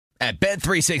At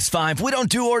Bet365, we don't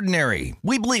do ordinary.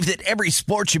 We believe that every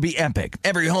sport should be epic.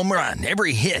 Every home run,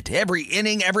 every hit, every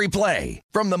inning, every play.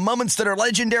 From the moments that are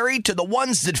legendary to the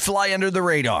ones that fly under the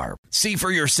radar. See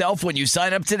for yourself when you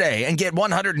sign up today and get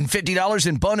 $150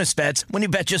 in bonus bets when you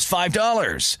bet just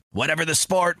 $5. Whatever the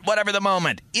sport, whatever the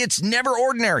moment, it's never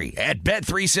ordinary at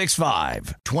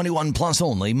Bet365. 21 plus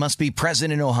only. Must be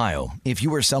present in Ohio. If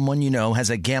you or someone you know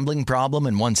has a gambling problem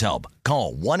and wants help,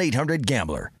 call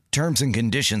 1-800-GAMBLER. Terms and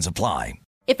conditions apply.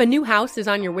 If a new house is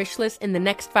on your wish list in the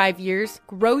next 5 years,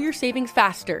 grow your savings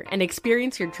faster and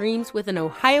experience your dreams with an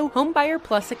Ohio Homebuyer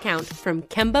Plus account from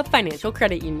Kemba Financial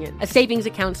Credit Union. A savings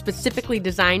account specifically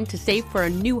designed to save for a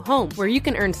new home where you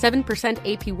can earn 7%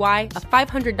 APY,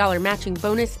 a $500 matching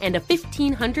bonus, and a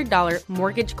 $1,500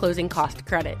 mortgage closing cost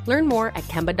credit. Learn more at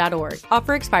Kemba.org.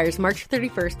 Offer expires March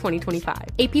 31st, 2025.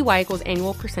 APY equals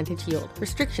annual percentage yield.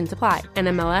 Restrictions apply.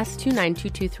 NMLS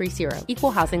 292230.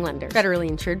 Equal housing lender. Federally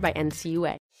insured by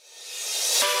NCUA.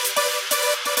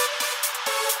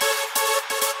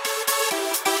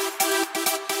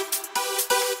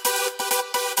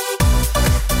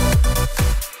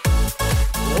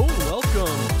 Hello and welcome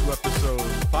to episode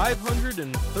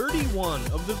 531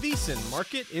 of the VSiN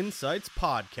Market Insights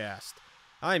Podcast.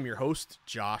 I'm your host,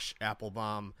 Josh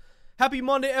Appelbaum. Happy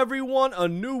Monday, everyone. A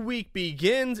new week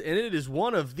begins, and it is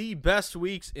one of the best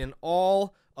weeks in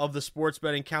all of the sports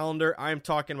betting calendar. I'm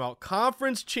talking about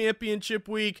Conference Championship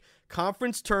Week,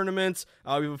 conference tournaments.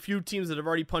 We have a few teams that have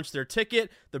already punched their ticket.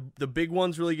 The big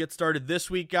ones really get started this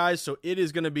week, guys, so it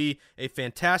is going to be a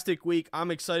fantastic week.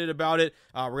 I'm excited about it.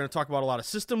 We're going to talk about a lot of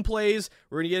system plays.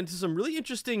 We're going to get into some really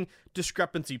interesting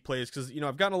discrepancy plays because,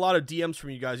 I've gotten a lot of DMs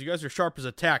from you guys. You guys are sharp as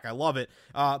a tack. I love it.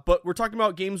 But we're talking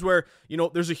about games where,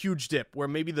 there's a huge dip, where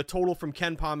maybe the total from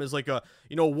KenPom is like a,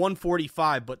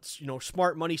 145, but,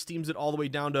 smart money steams it all the way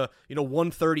down to,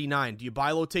 139. Do you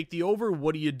buy low, take the over?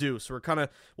 What do you do? So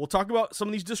we'll talk about some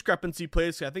of these discrepancy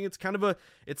plays. I think it's kind of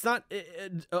it's not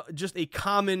just a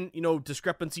common,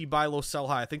 discrepancy buy low, sell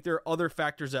high. I think there are other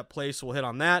factors at play, so we'll hit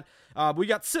on that. We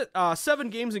got 7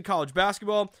 games in college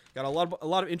basketball. Got a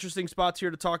lot of interesting spots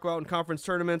here to talk about in conference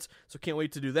tournaments, so can't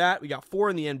wait to do that. We got 4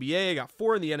 in the NBA. I got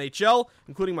 4 in the NHL,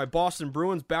 including my Boston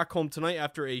Bruins back home tonight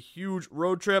after a huge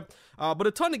road trip. But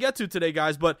a ton to get to today,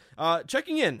 guys. But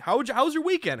checking in, how was your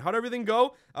weekend? How'd everything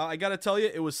go? I got to tell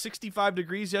you, it was 65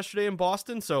 degrees yesterday in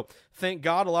Boston, so thank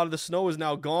God a lot of the snow is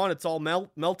now gone. It's all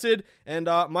melted, and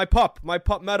my pup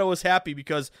Meadow is happy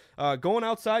because going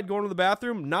outside, going to the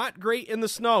bathroom, not great in the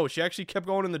snow. She actually kept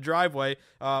going in the driveway,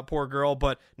 poor girl,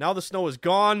 but now the snow is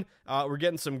gone. We're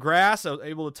getting some grass. I was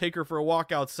able to take her for a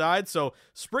walk outside, so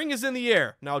spring is in the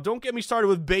air. Now, don't get me started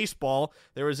with baseball.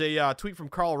 There was a tweet from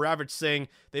Carl Ravitch saying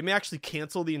they may actually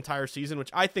cancel the entire season, which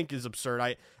I think is absurd.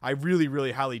 I really,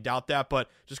 really highly doubt that, but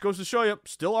just goes to show you,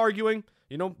 still arguing.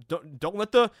 Don't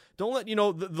let the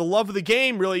love of the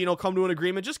game really, come to an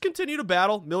agreement. Just continue to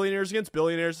battle millionaires against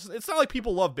billionaires. It's not like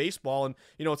people love baseball, and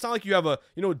it's not like you have a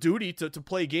duty to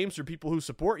play games for people who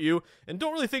support you and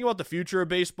don't really think about the future of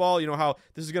baseball. How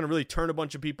this is going to really turn a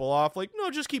bunch of people off.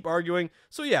 Just keep arguing.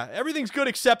 So yeah, everything's good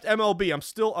except MLB. I'm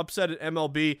still upset at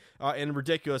MLB and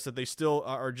ridiculous that they still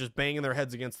are just banging their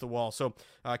heads against the wall. So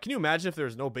can you imagine if there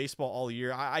was no baseball all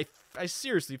year? I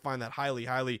seriously find that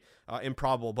highly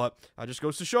improbable, but just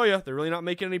goes to show you they're really not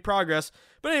making any progress.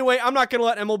 But anyway, I'm not going to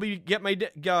let MLB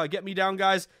get me down,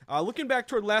 guys. Looking back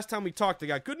toward last time we talked, they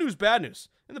got good news, bad news.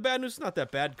 And the bad news is not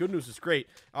that bad. Good news is great.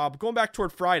 But going back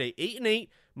toward Friday, 8-8,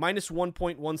 minus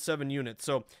 1.17 units.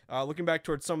 So looking back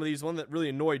towards some of these, one that really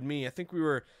annoyed me, I think we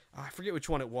were, I forget which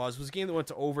one it was. It was a game that went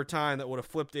to overtime that would have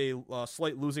flipped a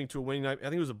slight losing to a winning night. I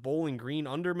think it was a Bowling Green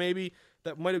under maybe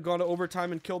that might have gone to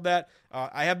overtime and killed that.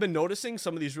 I have been noticing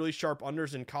some of these really sharp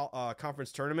unders in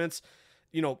conference tournaments.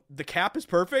 The cap is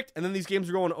perfect, and then these games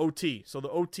are going to OT. So the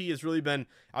OT has really been,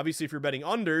 obviously, if you're betting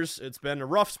unders, it's been a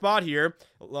rough spot here.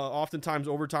 Oftentimes,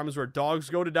 overtime is where dogs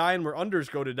go to die and where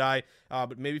unders go to die.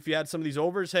 But maybe if you had some of these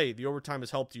overs, hey, the overtime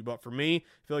has helped you. But for me,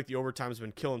 I feel like the overtime has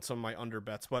been killing some of my under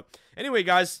bets. But anyway,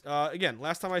 guys, again,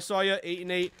 last time I saw you,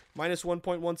 8-8, minus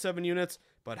 1.17 units.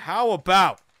 But how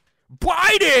about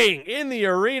biting in the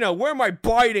arena? Where are my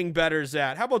biting bettors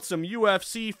at? How about some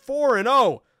UFC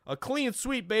 4-0? A clean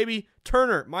sweep, baby.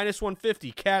 Turner, minus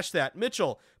 150. Cash that.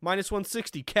 Mitchell, minus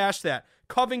 160. Cash that.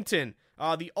 Covington,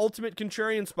 the ultimate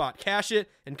contrarian spot. Cash it.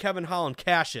 And Kevin Holland,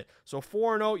 cash it. So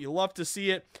 4-0, you love to see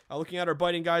it. Looking at our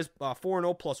biting guys,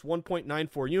 4-0 plus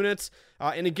 1.94 units.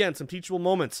 And again, some teachable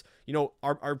moments.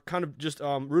 Our kind of just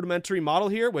rudimentary model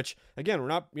here, which, again, we're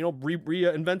not,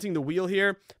 reinventing the wheel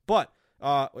here. But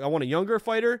I want a younger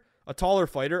fighter. a taller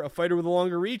fighter, a fighter with a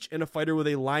longer reach, and a fighter with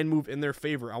a line move in their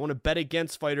favor. I want to bet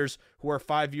against fighters who are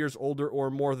 5 years older or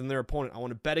more than their opponent. I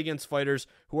want to bet against fighters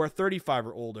who are 35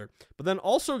 or older. But then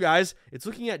also, guys, it's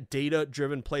looking at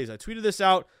data-driven plays. I tweeted this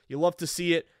out. You love to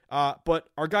see it. But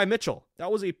our guy Mitchell,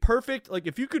 that was a perfect, like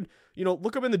if you could,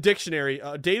 look up in the dictionary,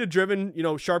 data-driven,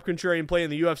 sharp contrarian play in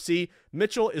the UFC,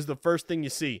 Mitchell is the first thing you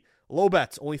see. Low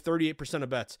bets, only 38% of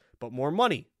bets, but more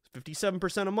money,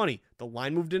 57% of money. The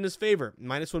line moved in his favor,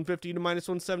 minus 150 to minus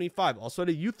 175. Also had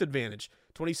a youth advantage,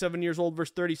 27 years old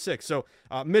versus 36. So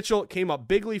Mitchell came up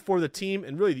bigly for the team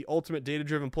and really the ultimate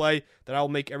data-driven play that I will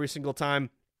make every single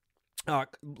time.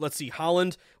 Let's see.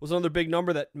 Holland was another big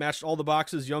number that matched all the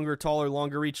boxes. Younger, taller,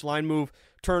 longer reach, line move.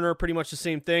 Turner, pretty much the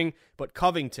same thing. But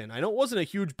Covington, I know it wasn't a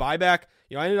huge buyback.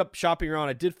 I ended up shopping around.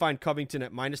 I did find Covington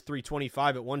at minus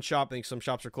 325 at one shop. I think some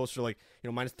shops are closer to like,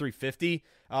 minus 350.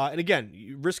 And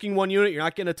again, risking one unit, you're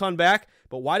not getting a ton back.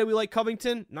 But why do we like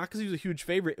Covington? Not because he was a huge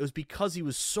favorite. It was because he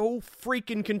was so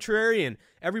freaking contrarian.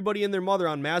 Everybody and their mother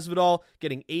on Masvidal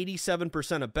getting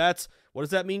 87% of bets. What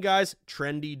does that mean, guys?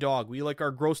 Trendy dog. We like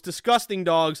our gross, disgusting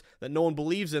dogs that no one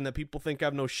believes in, that people think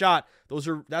have no shot.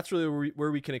 That's really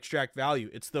where we can extract value.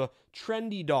 It's the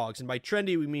trendy dogs, and by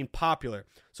trendy we mean popular.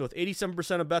 So with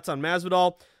 87% of bets on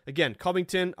Masvidal, again,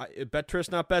 Covington, bet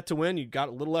Tris, not bet to win. You got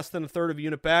a little less than a third of a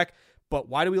unit back. But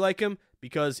why do we like him?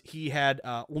 Because he had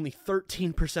only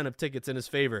 13% of tickets in his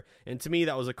favor. And to me,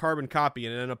 that was a carbon copy,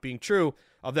 and it ended up being true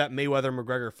of that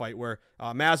Mayweather-McGregor fight where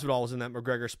Masvidal was in that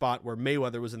McGregor spot where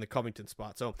Mayweather was in the Covington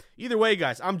spot. So either way,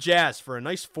 guys, I'm jazzed for a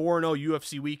nice 4-0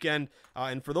 UFC weekend.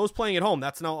 And for those playing at home,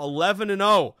 that's now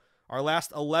 11-0. Our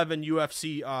last 11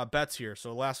 UFC bets here.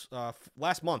 So last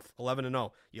month,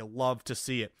 11-0. You love to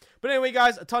see it. But anyway,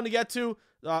 guys, a ton to get to.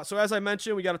 So as I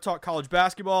mentioned, we got to talk college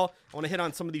basketball. I want to hit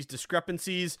on some of these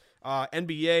discrepancies,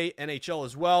 NBA, NHL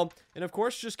as well. And of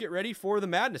course, just get ready for the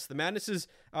madness. The madness is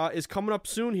coming up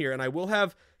soon here, and I will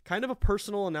have kind of a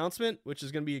personal announcement, which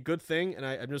is going to be a good thing, and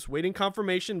I'm just waiting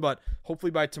confirmation, but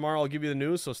hopefully by tomorrow I'll give you the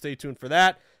news, so stay tuned for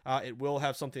that. It will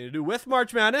have something to do with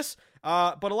March Madness,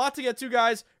 but a lot to get to,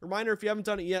 guys. Reminder, if you haven't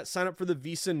done it yet, sign up for the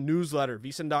VSiN newsletter,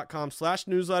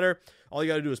 vsin.com/newsletter. All you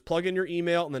got to do is plug in your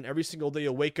email, and then every single day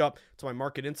you'll wake up to my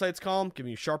Market Insights column, giving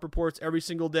you sharp reports every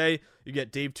single day. You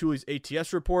get Dave Tooley's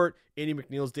ATS report, Andy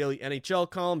McNeil's daily NHL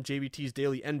column, JVT's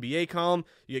daily NBA column.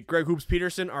 You get Greg Hoops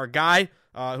Peterson, our guy,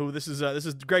 who this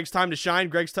is Greg's time to shine.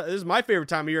 This is my favorite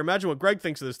time of year. Imagine what Greg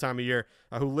thinks of this time of year,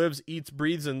 who lives, eats,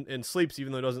 breathes, and sleeps,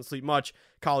 even though he doesn't sleep much,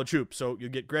 college hoops. So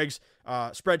you'll get Greg's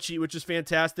spreadsheet, which is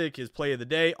fantastic, his play of the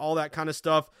day, all that kind of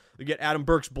stuff. You get Adam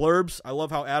Burke's blurbs. I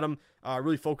love how Adam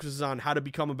really focuses on how to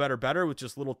become a better with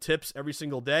just little tips every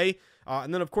single day.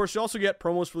 And then, of course, you also get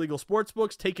promos for legal sports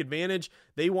books. Take advantage.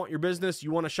 They want your business.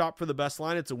 You want to shop for the best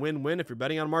line. It's a win-win. If you're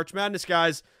betting on March Madness,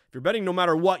 guys, if you're betting no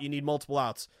matter what, you need multiple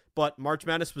outs. But March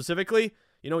Madness specifically,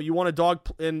 you want a dog,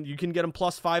 and you can get them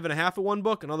plus 5.5 at one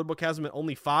book. Another book has them at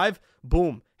only 5.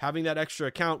 Boom. Having that extra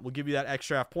account will give you that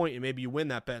extra half point, and maybe you win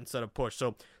that bet instead of push.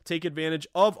 So take advantage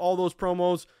of all those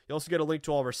promos. You also get a link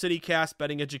to all of our CityCast,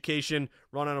 betting education,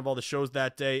 rundown of all the shows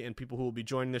that day, and people who will be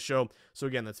joining the show. So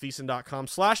again, that's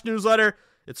vsin.com/newsletter.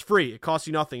 It's free. It costs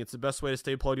you nothing. It's the best way to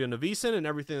stay plugged into VSiN and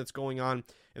everything that's going on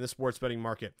in the sports betting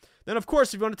market. Then, of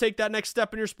course, if you want to take that next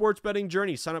step in your sports betting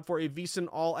journey, sign up for a VSiN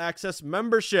All Access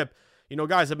membership.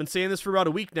 Guys, I've been saying this for about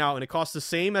a week now, and it costs the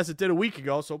same as it did a week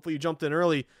ago, so hopefully you jumped in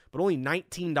early, but only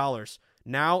 $19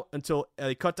 now until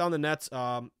they cut down the nets,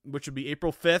 which would be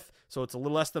April 5th, so it's a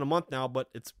little less than a month now, but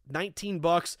it's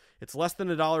 $19. It's less than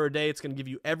 $1 a day. It's going to give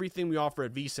you everything we offer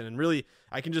at VSiN, and really,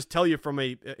 I can just tell you from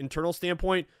a internal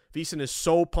standpoint, VSiN is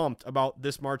so pumped about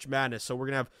this March Madness, so we're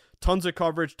going to have tons of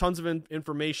coverage, tons of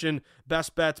information,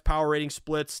 best bets, power rating,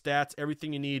 splits, stats,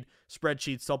 everything you need,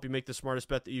 spreadsheets to help you make the smartest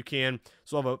bet that you can.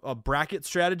 So we'll have a bracket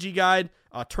strategy guide,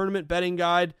 a tournament betting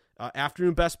guide,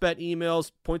 afternoon best bet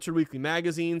emails, Points for Weekly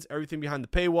magazines, everything behind the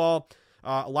paywall,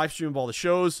 a live stream of all the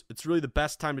shows. It's really the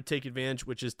best time to take advantage,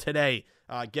 which is today.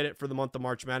 Get it for the month of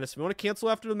March Madness. If you want to cancel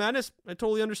after the madness, I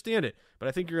totally understand it, but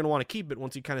I think you're going to want to keep it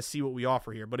once you kind of see what we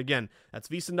offer here. But again, that's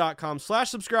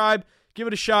vsin.com/subscribe. Give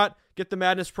it a shot. Get the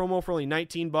Madness promo for only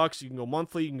 $19. You can go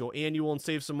monthly, you can go annual and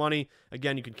save some money.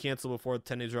 Again, you can cancel before the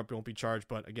 10 days are up. You won't be charged,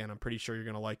 but again, I'm pretty sure you're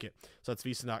going to like it. So that's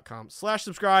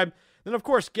vsin.com/subscribe. Then, of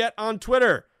course, get on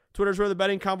Twitter. Twitter's where the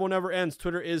betting combo never ends.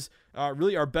 Twitter is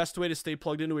really our best way to stay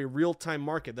plugged into a real-time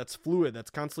market that's fluid, that's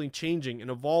constantly changing and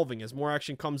evolving as more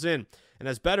action comes in. And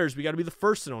as bettors, we got to be the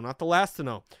first to know, not the last to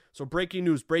know. So breaking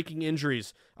news, breaking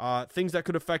injuries, things that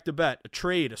could affect a bet, a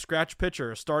trade, a scratch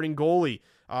pitcher, a starting goalie,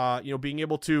 being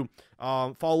able to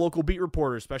follow local beat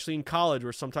reporters, especially in college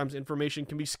where sometimes information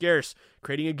can be scarce,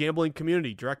 creating a gambling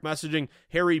community, direct messaging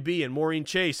Harry B. and Maureen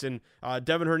Chase and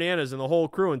Devin Hernandez and the whole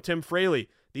crew and Tim Fraley.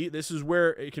 This is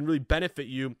where it can really benefit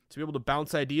you to be able to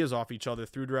bounce ideas off each other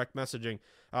through direct messaging.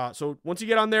 So once you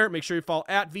get on there, make sure you follow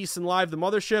at VSiN Live, the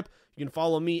mothership. You can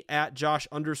follow me at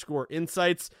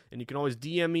Josh_insights, and you can always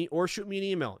DM me or shoot me an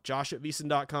email,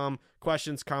 josh@vsin.com.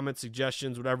 Questions, comments,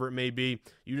 suggestions, whatever it may be.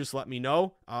 You just let me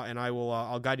know, and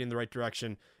I'll guide you in the right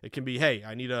direction. It can be, hey,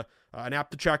 I need an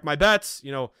app to track my bets.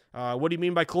 What do you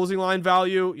mean by closing line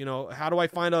value? How do I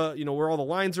find where all the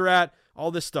lines are at? All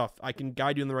this stuff. I can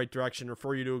guide you in the right direction,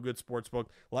 refer you to a good sports book.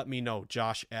 Let me know,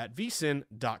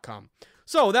 josh@vsin.com.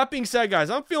 So that being said, guys,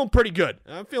 I'm feeling pretty good.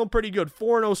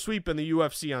 4-0 sweep in the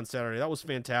UFC on Saturday. That was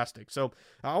fantastic. So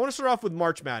I want to start off with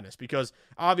March Madness because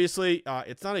obviously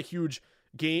it's not a huge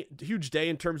day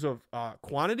in terms of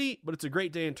quantity, but it's a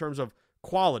great day in terms of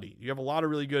quality. You have a lot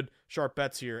of really good sharp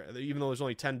bets here, even though there's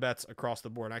only 10 bets across the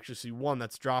board. I actually see one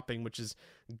that's dropping, which is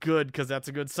good because that's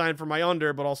a good sign for my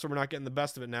under, but also we're not getting the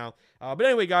best of it now. But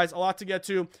anyway, guys, a lot to get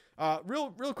to.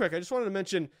 Real quick, I just wanted to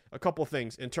mention a couple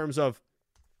things in terms of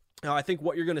I think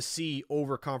what you're going to see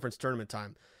over conference tournament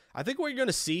time. I think what you're going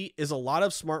to see is a lot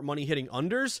of smart money hitting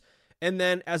unders, and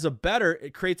then as a bettor,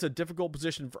 it creates a difficult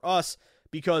position for us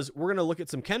because we're going to look at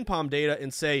some KenPom data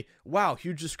and say, wow,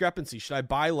 huge discrepancy. Should I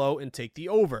buy low and take the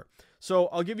over? So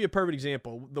I'll give you a perfect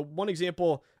example. The one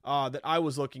example that I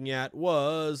was looking at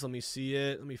was, let me see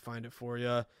it. Let me find it for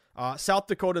you. South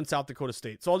Dakota and South Dakota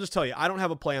State. So I'll just tell you, I don't have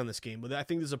a play on this game, but I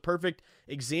think this is a perfect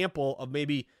example of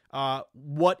maybe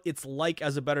what it's like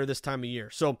as a bettor this time of year.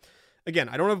 So again,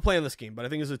 I don't have a play on this game, but I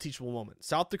think it's a teachable moment.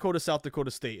 South Dakota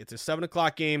State. It's a 7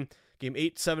 o'clock game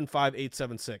 875,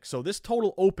 876. So this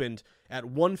total opened at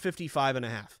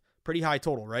 155.5. Pretty high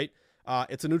total, right?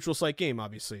 It's a neutral site game,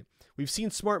 obviously. We've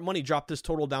seen smart money drop this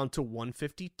total down to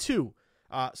 152.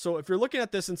 So if you're looking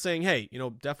at this and saying, hey,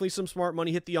 definitely some smart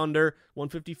money hit the under,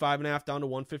 155.5 down to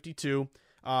 152.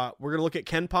 We're going to look at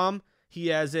KenPom. He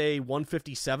has a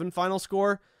 157 final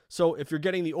score. So if you're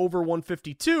getting the over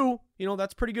 152,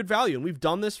 that's pretty good value. And we've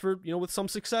done this for, with some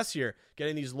success here,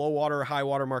 getting these low water, high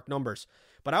water mark numbers.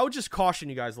 But I would just caution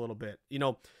you guys a little bit.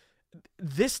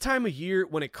 This time of year,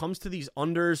 when it comes to these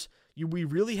unders, we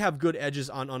really have good edges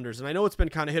on unders. And I know it's been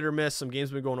kind of hit or miss. Some games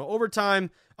have been going to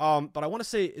overtime. But I want to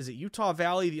say, is it Utah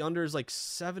Valley? The under is like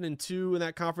 7-2 in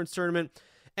that conference tournament.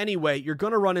 Anyway, you're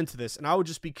going to run into this, and I would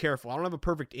just be careful. I don't have a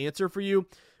perfect answer for you,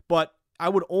 but I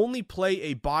would only play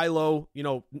a buy low,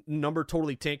 number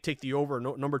totally take the over,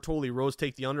 number totally rose,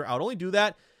 take the under. I would only do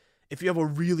that if you have a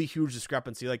really huge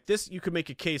discrepancy. Like this, you could make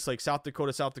a case like South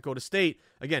Dakota State.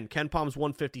 Again, KenPom's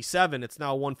 157. It's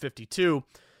now 152.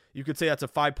 You could say that's a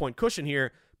 5-point cushion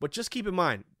here, but just keep in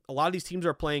mind, a lot of these teams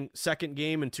are playing second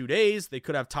game in 2 days. They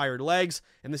could have tired legs,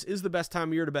 and this is the best time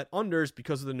of year to bet unders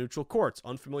because of the neutral courts,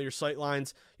 unfamiliar sight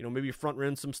lines, maybe front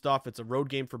run some stuff. It's a road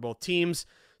game for both teams.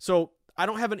 So I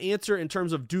don't have an answer in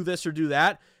terms of do this or do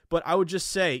that, but I would just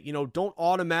say, don't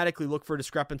automatically look for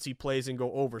discrepancy plays and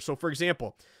go over. So for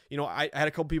example, I had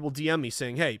a couple people DM me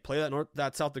saying, hey, play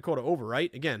that South Dakota over,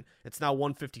 right? Again, it's now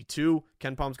 152.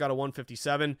 KenPom's got a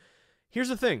 157. Here's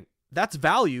the thing. That's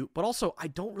value, but also I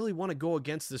don't really want to go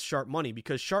against this sharp money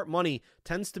because sharp money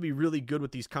tends to be really good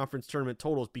with these conference tournament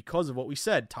totals because of what we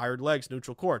said, tired legs,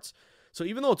 neutral courts. So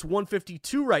even though it's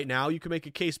 152 right now, you can make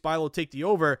a case buy low, take the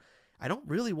over. I don't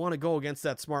really want to go against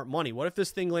that smart money. What if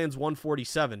this thing lands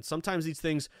 147? Sometimes these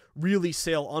things really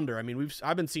sail under. I mean,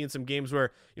 I've been seeing some games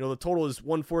where, the total is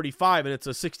 145 and it's a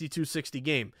 62-60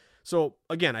 game. So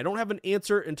again, I don't have an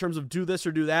answer in terms of do this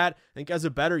or do that. I think as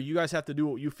a bettor, you guys have to do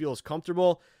what you feel is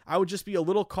comfortable. I would just be a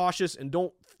little cautious and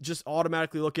don't just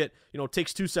automatically look at, it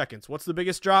takes 2 seconds. What's the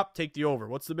biggest drop? Take the over.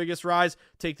 What's the biggest rise?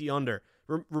 Take the under.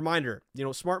 Reminder,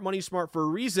 smart money's smart for a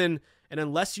reason. And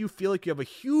unless you feel like you have a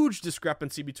huge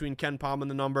discrepancy between KenPom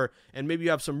and the number, and maybe you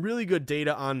have some really good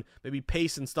data on maybe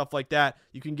pace and stuff like that,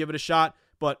 you can give it a shot.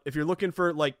 But if you're looking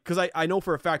for because I know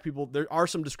for a fact there are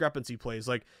some discrepancy plays.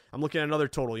 Like I'm looking at another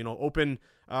total, open,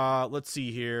 let's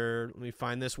see here. Let me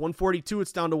find this. 142,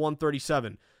 it's down to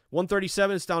 137.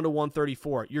 137, it's down to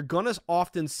 134. You're going to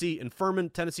often see in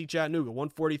Furman, Tennessee, Chattanooga,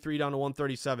 143 down to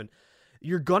 137.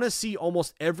 you're going to see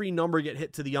almost every number get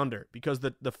hit to the under because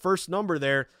the first number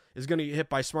there is going to get hit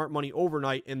by smart money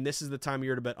overnight, and this is the time of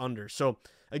year to bet under. So,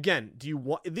 again, do you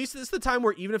want this is the time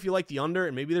where even if you like the under,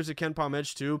 and maybe there's a KenPom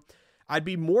edge too, I'd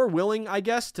be more willing, I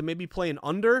guess, to maybe play an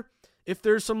under if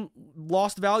there's some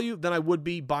lost value than I would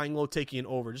be buying low, taking an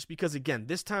over. Just because, again,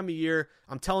 this time of year,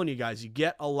 I'm telling you guys, you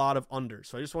get a lot of unders.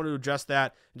 So I just wanted to address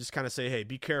that and just kind of say, hey,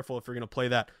 be careful if you're going to play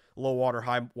that low water,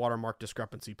 high water mark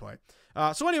discrepancy play.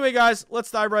 So anyway, guys,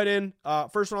 let's dive right in.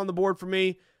 First one on the board for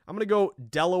me, I'm going to go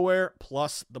Delaware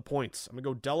plus the points. I'm going to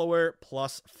go Delaware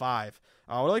plus 5.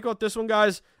 What I like about this one,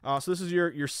 guys, so this is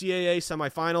your CAA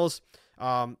semifinals.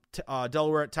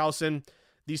 Delaware at Towson.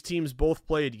 These teams both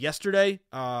played yesterday.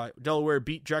 Delaware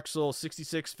beat Drexel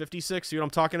 66-56. See what I'm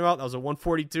talking about? That was a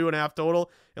 142.5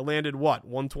 total. It landed what?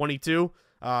 122.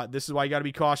 This is why you got to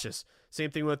be cautious.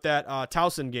 Same thing with that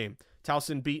Towson game.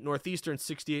 Towson beat Northeastern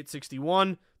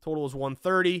 68-61. Total was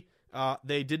 130.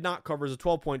 They did not cover as a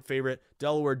 12-point favorite.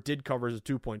 Delaware did cover as a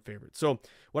 2-point favorite. So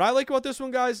what I like about this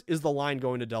one, guys, is the line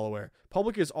going to Delaware.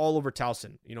 Public is all over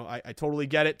Towson. You know, I totally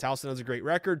get it. Towson has a great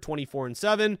record,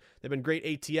 24-7. They've been great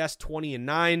ATS,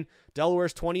 20-9.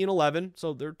 Delaware's 20-11,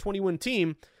 so they're a 20-win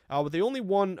team. But they only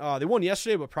won. They won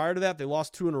yesterday, but prior to that, they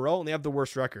lost 2 in a row, and they have the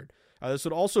worst record. This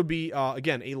would also be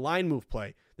again a line move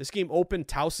play. This game opened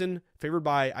Towson favored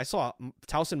by, I saw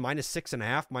Towson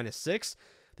 -6.5, -6.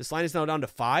 This line is now down to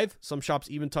 5. Some shops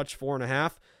even touch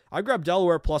 4.5. I grabbed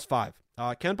Delaware plus 5.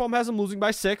 KenPom has them losing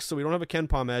by 6, so we don't have a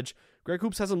KenPom edge. Greg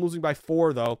Hoops has them losing by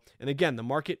 4, though. And again, the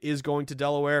market is going to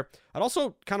Delaware. I'd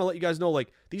also kind of let you guys know,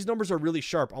 like, these numbers are really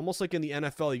sharp. Almost like in the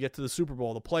NFL, you get to the Super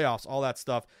Bowl, the playoffs, all that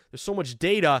stuff. There's so much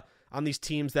data on these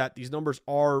teams that these numbers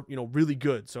are, really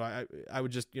good. So I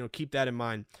would just, keep that in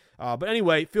mind. But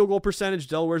anyway, field goal percentage,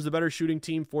 Delaware's the better shooting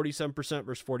team, 47%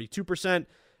 versus 42%.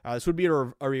 This would be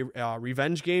a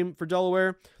revenge game for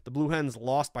Delaware. The Blue Hens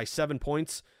lost by 7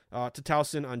 points to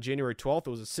Towson on January 12th. It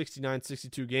was a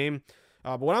 69-62 game.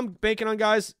 But what I'm banking on,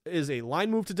 guys, is a line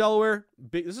move to Delaware.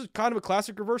 This is kind of a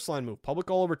classic reverse line move.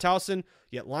 Public all over Towson,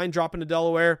 yet line dropping to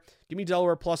Delaware. Give me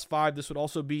Delaware plus 5. This would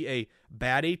also be a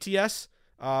bad ATS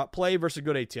play versus a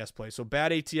good ATS play. So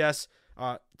bad ATS,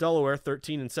 Delaware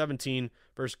 13-17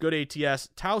 versus good ATS,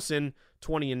 Towson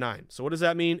 20-9. So what does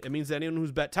that mean? It means that anyone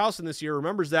who's bet Towson this year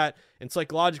remembers that and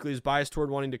psychologically is biased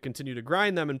toward wanting to continue to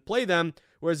grind them and play them.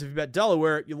 Whereas if you bet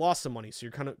Delaware, you lost some money. So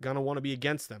you're kind of going to want to be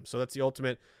against them. So that's the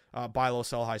ultimate buy low,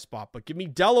 sell high spot. But give me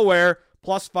Delaware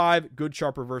plus 5. Good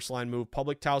sharp reverse line move.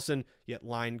 Public Towson, yet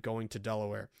line going to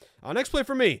Delaware. Next play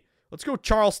for me. Let's go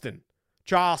Charleston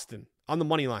on the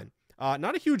money line.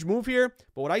 Not a huge move here,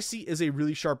 but what I see is a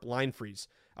really sharp line freeze.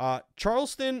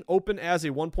 Charleston opened as a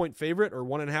 1-point favorite or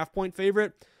 1.5-point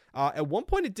favorite. At one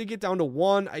point, it did get down to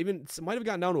 1. It might have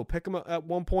gotten down to a pick 'em at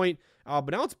one point, but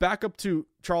now it's back up to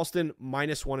Charleston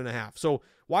 -1.5. So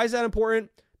why is that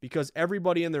important? Because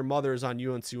everybody and their mother is on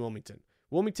UNC Wilmington.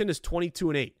 Wilmington is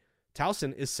 22-8.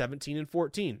 Towson is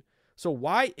 17-14. So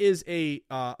why is a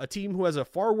team who has a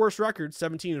far worse record,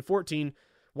 17-14,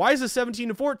 why is a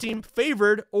 17-14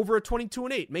 favored over a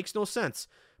 22-8? Makes no sense.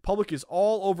 Public is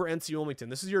all over NC Wilmington.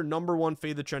 This is your number one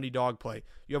fade the trendy dog play.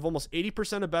 You have almost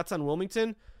 80% of bets on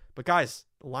Wilmington. But guys,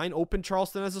 the line opened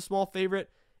Charleston as a small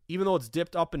favorite. Even though it's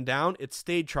dipped up and down, it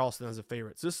stayed Charleston as a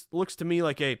favorite. So this looks to me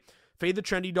like a fade the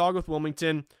trendy dog with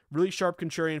Wilmington. Really sharp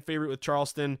contrarian favorite with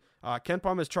Charleston.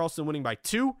 KenPom has Charleston winning by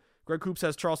 2. Greg Hoops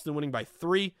has Charleston winning by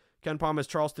 3. KenPom has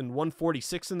Charleston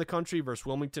 146 in the country versus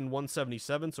Wilmington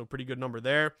 177. So pretty good number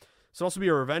there. This will also be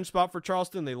a revenge spot for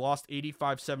Charleston. They lost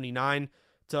 85-79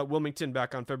 to Wilmington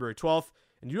back on February 12th.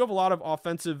 And you have a lot of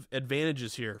offensive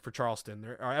advantages here for Charleston.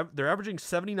 They're averaging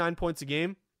 79 points a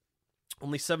game,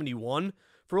 only 71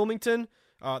 for Wilmington.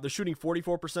 They're shooting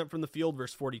 44% from the field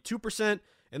versus 42%,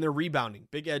 and they're rebounding.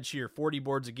 Big edge here, 40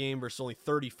 boards a game versus only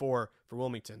 34 for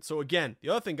Wilmington. So again, the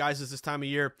other thing, guys, is this time of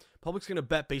year, public's going to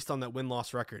bet based on that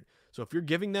win-loss record. So if you're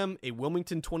giving them a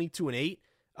Wilmington 22-8,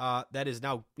 that is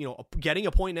now getting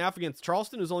a 1.5 against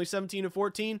Charleston, who's only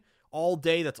 17-14 all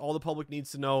day. That's all the public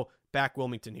needs to know. Back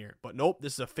Wilmington here. But nope,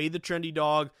 this is a fade the trendy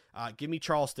dog. Give me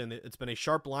Charleston. It's been a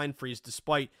sharp line freeze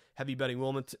despite heavy betting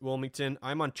Wilmington.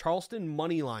 I'm on Charleston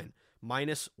money line,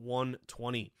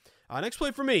 -120. Next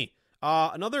play for me.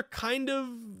 Another kind of,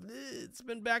 it's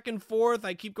been back and forth.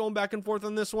 I keep going back and forth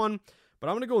on this one, but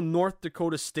I'm going to go North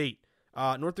Dakota State.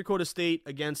 North Dakota State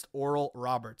against Oral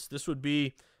Roberts. This would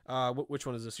be, which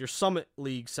one is this? Your Summit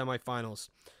League semifinals.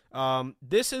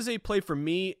 This is a play for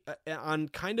me on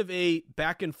kind of a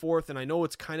back and forth, and I know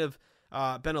it's kind of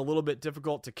been a little bit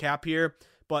difficult to cap here,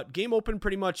 but game open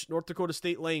pretty much North Dakota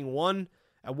State laying 1.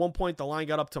 At one point, the line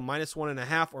got up to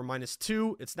 -1.5 or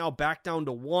 -2. It's now back down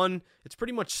to 1. It's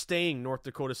pretty much staying North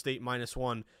Dakota State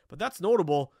 -1. But that's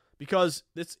notable because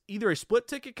it's either a split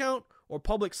ticket count or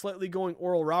public slightly going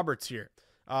Oral Roberts here.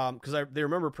 Because they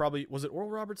remember probably, was it Oral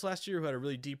Roberts last year who had a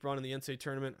really deep run in the NCAA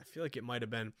tournament? I feel like it might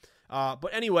have been. But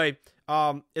anyway,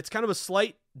 it's kind of a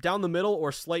slight down the middle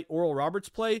or slight Oral Roberts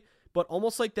play, but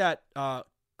almost like that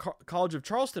College of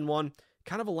Charleston one,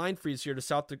 kind of a line freeze here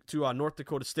to North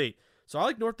Dakota State. So I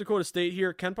like North Dakota State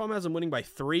here. KenPom has them winning by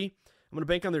 3. I'm going to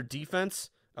bank on their defense.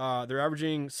 They're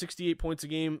averaging 68 points a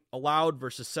game allowed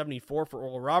versus 74 for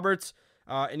Oral Roberts.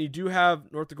 And you do have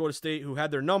North Dakota State, who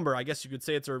had their number. I guess you could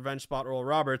say it's a revenge spot, Oral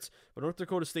Roberts. But North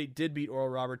Dakota State did beat Oral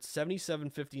Roberts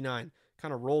 77-59.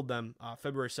 Kind of rolled them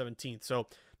February 17th. So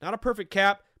not a perfect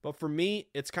cap, but for me,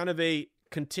 it's kind of a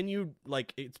continued,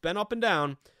 like, it's been up and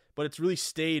down, but it's really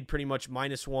stayed pretty much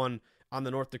 -1 on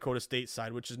the North Dakota State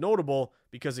side, which is notable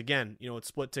because, again, it's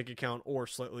split ticket count or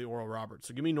slightly Oral Roberts.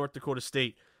 So give me North Dakota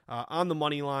State on the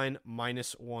money line,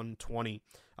 -120.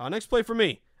 Next play for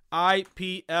me,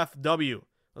 IPFW.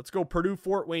 Let's go Purdue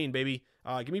Fort Wayne, baby.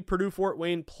 Give me Purdue Fort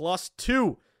Wayne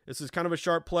 +2. This is kind of a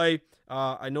sharp play.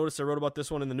 I noticed I wrote about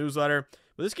this one in the newsletter.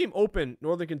 But this game opened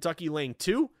Northern Kentucky laying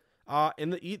 2.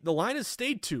 And the line has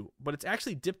stayed 2, but it's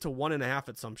actually dipped to 1.5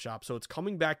 at some shops. So it's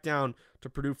coming back down to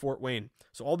Purdue Fort Wayne.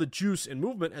 So all the juice and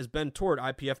movement has been toward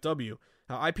IPFW.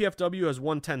 Now, IPFW has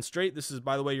won 10 straight. This is,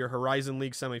 by the way, your Horizon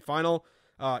League semifinal.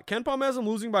 KenPom has them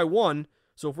losing by 1.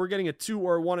 So if we're getting a 2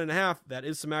 or a 1.5, that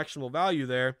is some actionable value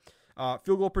there.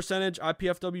 Field goal percentage,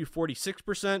 IPFW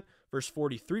 46% versus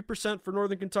 43% for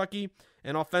Northern Kentucky.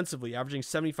 And offensively, averaging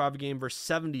 75 a game versus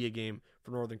 70 a game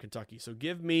for Northern Kentucky. So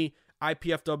give me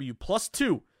IPFW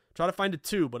 +2. Try to find a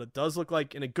 2, but it does look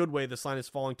like, in a good way, this line is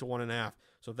falling to 1.5.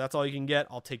 So if that's all you can get,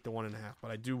 I'll take the 1.5.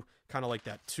 But I do kind of like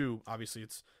that 2. Obviously,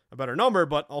 it's a better number,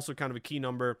 but also kind of a key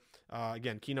number.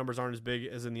 Again, key numbers aren't as big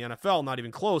as in the NFL, not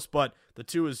even close, but the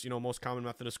 2 is, most common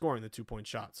method of scoring, the 2-point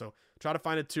shot. So try to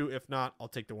find a 2. If not, I'll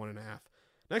take the 1.5.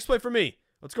 Next play for me.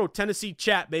 Let's go Tennessee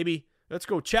Chat, baby. Let's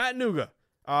go Chattanooga.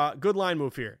 Good line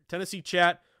move here. Tennessee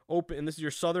Chat open, and this is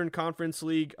your Southern Conference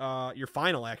League, your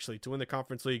final, actually, to win the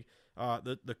Conference League,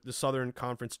 the Southern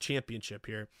Conference Championship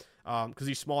here. Because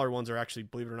these smaller ones are actually,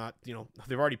 believe it or not,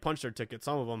 they've already punched their ticket,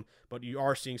 some of them, but you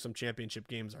are seeing some championship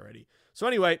games already. So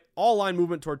anyway, all line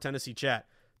movement toward Tennessee Chat.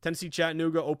 Tennessee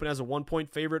Chattanooga open as a 1-point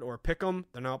favorite or a pick 'em.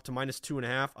 They're now up to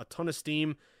 -2.5. A ton of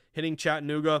steam hitting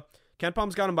Chattanooga.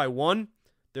 KenPom's got them by 1.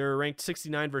 They're ranked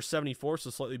 69 versus 74, so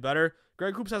slightly better.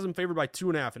 Greg Hoops has them favored by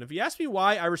 2.5. And if you ask me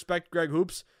why I respect Greg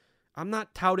Hoops, I'm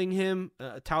not touting him.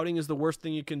 Touting is the worst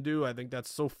thing you can do. I think that's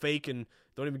so fake, and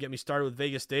don't even get me started with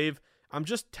Vegas Dave. I'm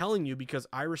just telling you because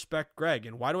I respect Greg.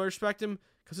 And why do I respect him?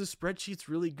 Because his spreadsheet's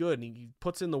really good, and he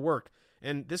puts in the work.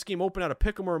 And this game opened at a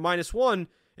pick 'em or a -1,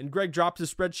 and Greg dropped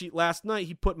his spreadsheet last night.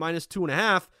 He put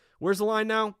 -2.5. Where's the line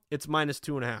now? It's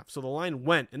 -2.5. So the line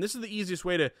went. And this is the easiest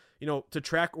way to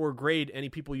track or grade any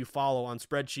people you follow on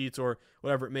spreadsheets or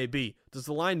whatever it may be. Does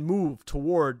the line move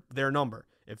toward their number?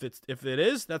 If it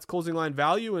is, that's closing line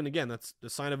value, and again, that's the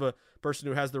sign of a person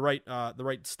who has the right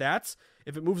stats.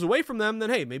 If it moves away from them,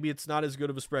 then hey, maybe it's not as good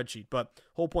of a spreadsheet. But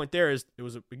whole point there is it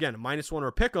was again a -1 or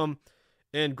a pick 'em,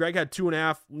 and Greg had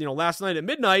 2.5, last night at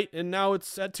midnight, and now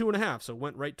it's at 2.5, so it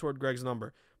went right toward Greg's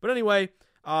number. But anyway,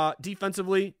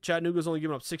 defensively, Chattanooga's only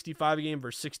given up 65 a game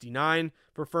versus 69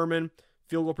 for Furman.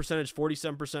 Field goal percentage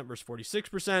 47% versus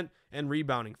 46%, and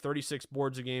rebounding 36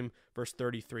 boards a game versus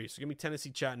 33. So give me Tennessee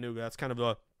Chattanooga. That's kind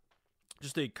of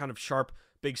just a kind of sharp,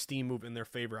 big steam move in their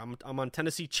favor. I'm on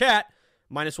Tennessee Chat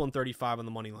 -135 on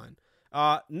the money line.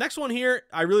 Next one here,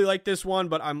 I really like this one,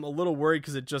 but I'm a little worried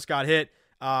because it just got hit.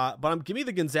 But give me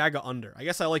the Gonzaga under. I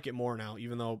guess I like it more now,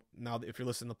 even though now if you're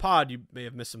listening to the pod, you may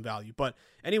have missed some value. But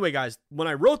anyway, guys, when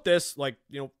I wrote this,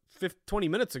 20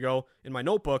 minutes ago in my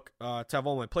notebook to have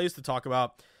all my plays to talk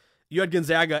about, you had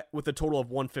Gonzaga with a total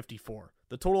of 154.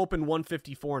 The total opened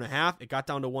 154.5. It got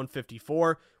down to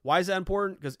 154. Why is that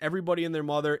important? Because everybody and their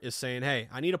mother is saying, hey,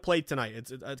 I need a play tonight.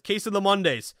 It's a case of the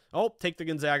Mondays. Oh, take the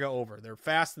Gonzaga over. They're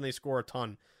fast and they score a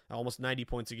ton, almost 90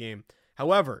 points a game.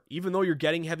 However, even though you're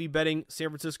getting heavy betting San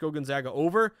Francisco Gonzaga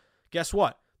over, guess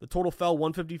what? The total fell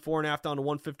 154.5 down to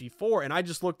 154, and I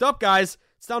just looked up, guys.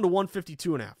 It's down to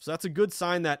 152.5. So that's a good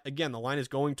sign that, again, the line is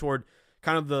going toward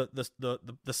kind of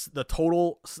the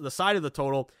total, the side of the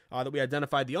total that we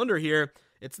identified the under here.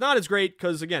 It's not as great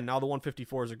because, again, now the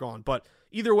 154s are gone. But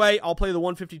either way, I'll play the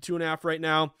 152.5 right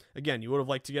now. Again, you would have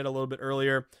liked to get a little bit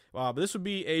earlier. But this would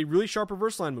be a really sharp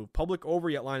reverse line move. Public over,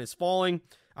 yet line is falling.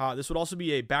 This would also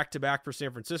be a back-to-back for San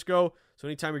Francisco. So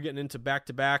anytime you're getting into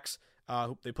back-to-backs,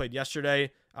 they played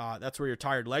yesterday, that's where your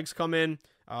tired legs come in.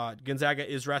 Gonzaga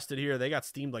is rested here. They got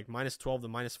steamed like -12 to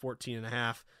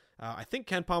 -14.5. I think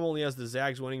KenPom only has the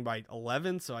Zags winning by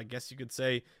 11, so I guess you could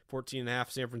say 14.5.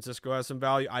 San Francisco has some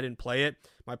value. I didn't play it.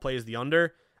 My play is the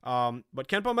under. But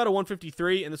KenPom at a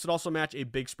 153, and this would also match a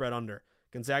big spread under.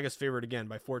 Gonzaga's favored again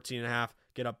by 14.5.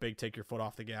 Get up big, take your foot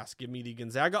off the gas. Give me the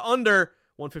Gonzaga under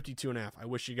 152.5. I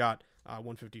wish you got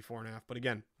 154.5. But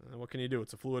again, what can you do?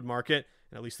 It's a fluid market,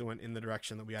 and at least it went in the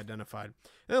direction that we identified.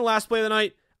 And then last play of the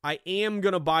night, I am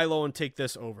going to buy low and take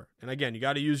this over. And again, you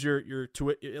got to use a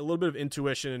little bit of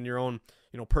intuition and your own,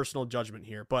 personal judgment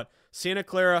here. But Santa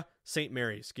Clara, St.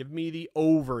 Mary's, give me the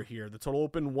over here. The total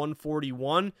opened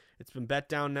 141. It's been bet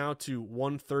down now to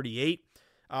 138.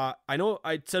 I know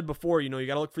I said before, you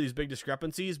got to look for these big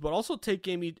discrepancies, but also take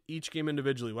each game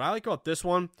individually. What I like about this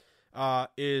one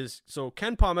is, so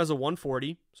KenPom has a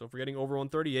 140. So if we're getting over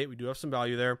 138, we do have some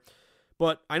value there.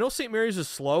 But I know St. Mary's is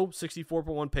slow,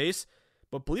 64.1 pace.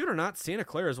 But believe it or not, Santa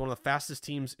Clara is one of the fastest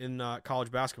teams in college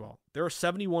basketball. They're a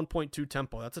 71.2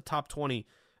 tempo. That's a top 20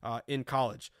 in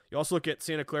college. You also look at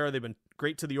Santa Clara. They've been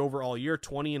great to the over all year,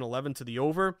 20-11 to the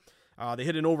over. They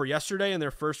hit an over yesterday in their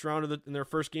first round in their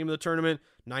first game of the tournament,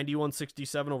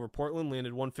 91-67 over Portland,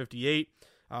 landed 158.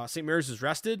 St. Mary's is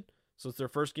rested, so it's their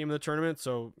first game of the tournament.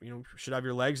 So should have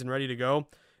your legs and ready to go.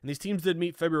 And these teams did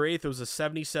meet February 8th. It was a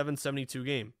 77-72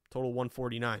 game, total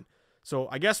 149. So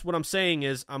I guess what I'm saying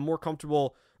is I'm more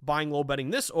comfortable buying low, betting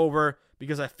this over,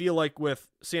 because I feel like with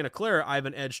Santa Clara, I have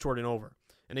an edge toward an over.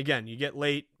 And again, you get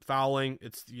late fouling.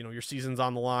 It's, your season's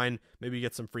on the line. Maybe you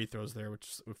get some free throws there,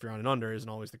 which if you're on an under isn't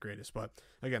always the greatest. But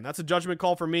again, that's a judgment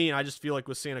call for me. And I just feel like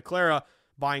with Santa Clara,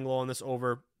 buying low on this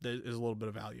over is a little bit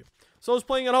of value. So I was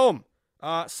playing at home.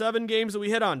 7 games that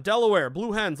we hit on. Delaware,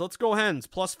 Blue Hens. Let's go Hens,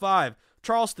 +5.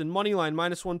 Charleston, moneyline,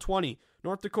 -120.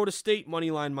 North Dakota State,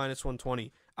 moneyline,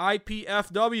 -120.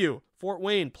 IPFW, Fort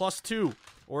Wayne, +2,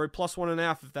 or a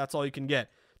 +1.5 if that's all you can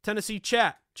get. Tennessee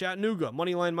Chattanooga,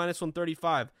 moneyline,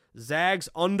 -135. Zags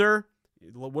under,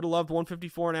 would have loved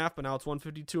 154.5, but now it's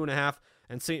 152.5.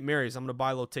 And St. Mary's, I'm going to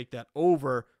buy low, take that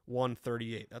over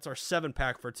 138. That's our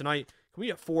 7-pack for tonight. Can we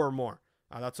get 4 or more?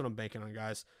 That's what I'm banking on,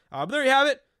 guys. But there you have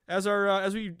it. As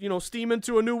we steam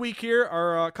into a new week here,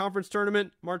 our conference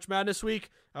tournament, March Madness week.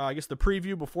 I guess the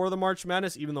preview before the March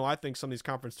Madness, even though I think some of these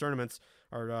conference tournaments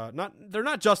are they're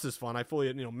not just as fun. I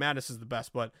fully, Madness is the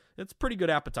best, but it's a pretty good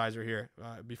appetizer here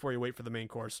before you wait for the main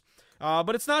course.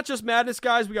 But it's not just Madness,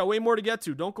 guys. We got way more to get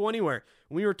to. Don't go anywhere.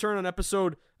 When we return on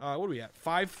episode, what are we at?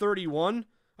 531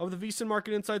 of the VSiN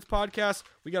Market Insights podcast.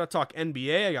 We got to talk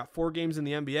NBA. I got 4 games in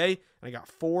the NBA, and I got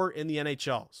 4 in the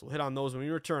NHL. So we'll hit on those when we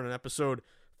return on episode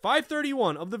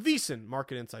 531 of the VSiN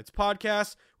Market Insights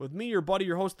podcast with me, your buddy,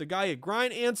 your host, the guy you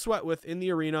grind and sweat with in the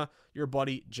arena, your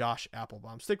buddy, Josh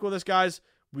Appelbaum. Stick with us, guys.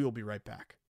 We will be right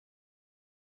back.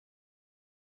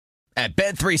 At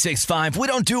Bet365, we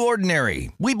don't do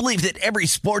ordinary. We believe that every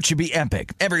sport should be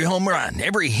epic. Every home run,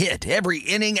 every hit, every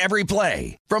inning, every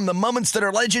play. From the moments that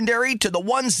are legendary to the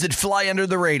ones that fly under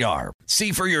the radar.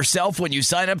 See for yourself when you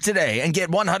sign up today and get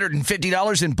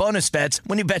 $150 in bonus bets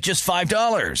when you bet just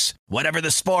 $5. Whatever the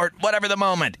sport, whatever the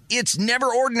moment, it's never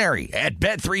ordinary at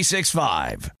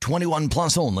Bet365. 21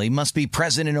 plus only. Must be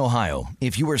present in Ohio.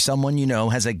 If you or someone you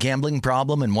know has a gambling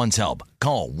problem and wants help,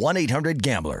 call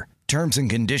 1-800-GAMBLER. Terms and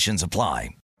conditions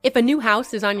apply. If a new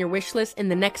house is on your wish list in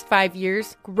the next 5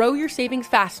 years, grow your savings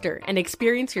faster and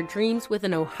experience your dreams with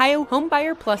an Ohio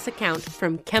Homebuyer Plus account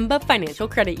from Kemba Financial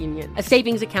Credit Union. A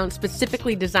savings account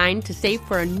specifically designed to save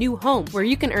for a new home, where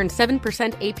you can earn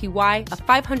 7% APY, a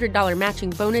 $500 matching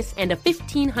bonus, and a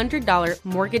 $1,500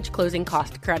 mortgage closing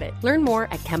cost credit. Learn more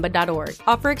at Kemba.org.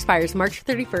 Offer expires March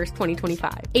 31st,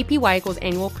 2025. APY equals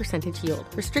annual percentage yield.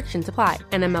 Restrictions apply.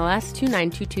 NMLS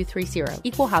 292230.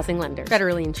 Equal housing lender.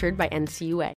 Federally insured by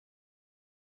NCUA.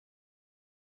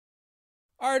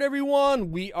 All right, everyone,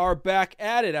 we are back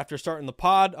at it after starting the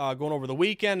pod, going over the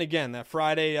weekend. Again, that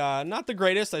Friday, not the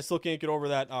greatest. I still can't get over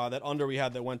that under we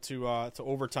had that went to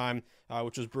overtime,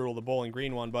 which was brutal, the Bowling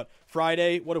Green one. But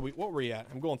Friday, what were we at?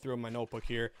 I'm going through my notebook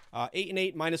here.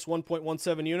 8-8 minus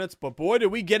 1.17 units, but boy, did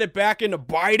we get it back into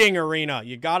biting arena.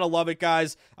 You got to love it,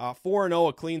 guys. 4-0,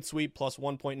 a clean sweep, plus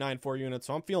 1.94 units.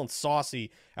 So I'm feeling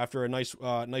saucy after a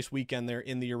nice weekend there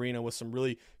in the arena with some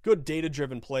really good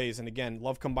data-driven plays. And again,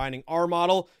 love combining our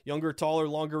model, younger, taller,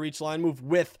 longer reach line move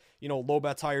with, low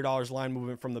bets, higher dollars line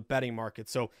movement from the betting market.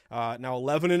 So now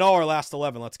 11-0 our last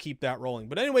 11. Let's keep that rolling.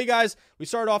 But anyway, guys, we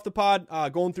started off the pod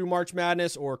bad going through March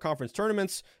Madness or conference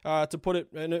tournaments, to put it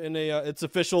in its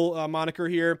official moniker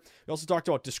here. We also talked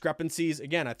about discrepancies.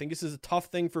 Again, I think this is a tough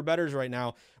thing for bettors right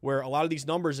now, where a lot of these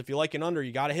numbers, if you like an under,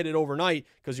 you got to hit it overnight,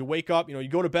 because you wake up, you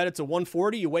go to bed, it's a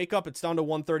 140, you wake up, it's down to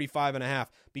 135.5,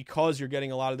 because you're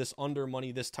getting a lot of this under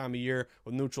money this time of year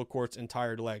with neutral courts and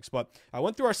tired legs. But I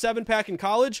went through our 7-pack in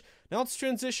college. Now let's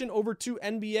transition over to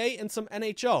NBA and some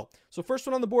NHL. So first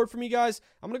one on the board for me, guys,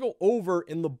 I'm going to go over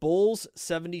in the Bulls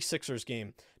 76ers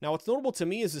game. Now, what's notable to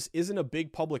me is this isn't a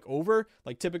big public over.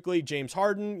 Like typically James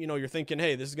Harden, you're thinking,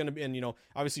 hey, this is going to be, and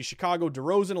obviously Chicago,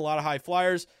 DeRozan, a lot of high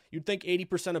flyers. You'd think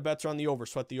 80% of bets are on the over,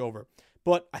 sweat the over.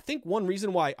 But I think one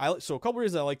reason why a couple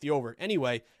reasons I like the over.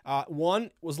 Anyway, one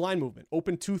was line movement.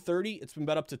 Open 230, it's been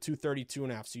bet up to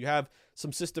 232.5. So you have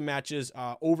some system matches,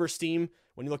 over steam.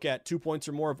 When you look at 2 points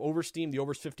or more of over steam, the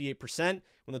over is 58%.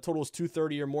 When the total is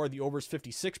 230 or more, the over is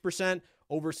 56%.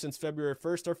 Over since February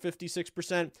 1st are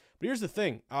 56%. But here's the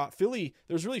thing. Philly,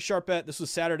 there was a really sharp bet. This was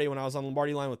Saturday when I was on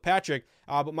Lombardi line with Patrick.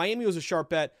 But Miami was a sharp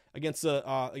bet against the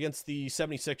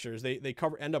 76ers. They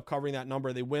end up covering that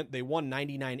number. They won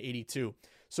 99-82.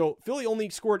 So Philly only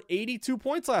scored 82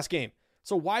 points last game.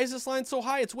 So why is this line so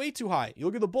high? It's way too high. You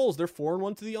look at the Bulls, they're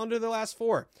 4-1 to the under their last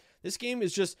 4. This game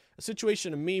is just a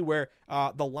situation to me where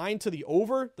the line to the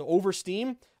over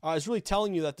steam, is really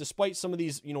telling you that despite some of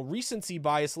these, recency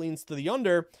bias leans to the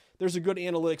under, there's a good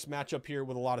analytics matchup here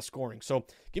with a lot of scoring. So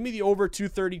give me the over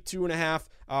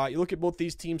 232.5. You look at both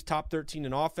these teams, top 13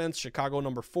 in offense. Chicago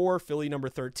number 4, Philly number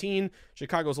 13.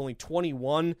 Chicago's only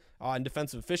 21 in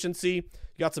defensive efficiency.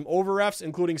 You got some over refs,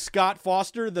 including Scott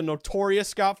Foster, the notorious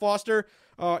Scott Foster.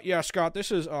 Yeah, Scott,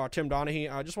 this is Tim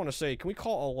Donaghy. I just want to say, can we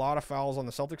call a lot of fouls on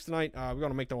the Celtics tonight? We got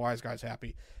to make the wise guys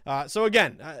happy. So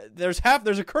again, there's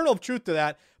a kernel of truth to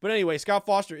that. But anyway, Scott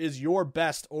Foster is your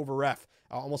best over ref.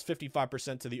 Almost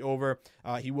 55% to the over.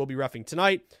 He will be reffing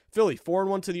tonight. Philly,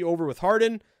 4-1 to the over with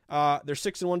Harden. They're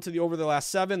 6-1 to the over their last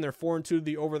 7. They're 4-2 to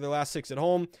the over their last 6 at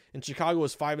home. And Chicago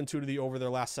is 5-2 to the over their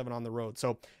last 7 on the road.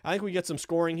 So I think we get some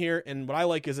scoring here. And what I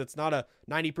like is it's not a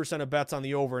 90% of bets on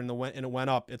the over and it went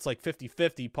up. It's like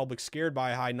 50-50. Public scared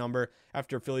by a high number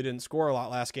after Philly didn't score a lot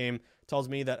last game. Tells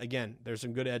me that, again, there's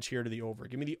some good edge here to the over.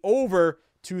 Give me the over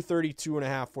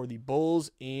 232.5 for the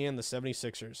Bulls and the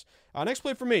 76ers. Next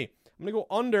play for me. I'm going to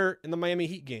go under in the Miami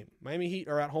Heat game. Miami Heat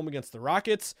are at home against the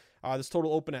Rockets. This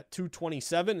total opened at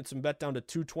 227. It's been bet down to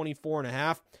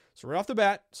 224.5. So right off the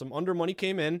bat, some under money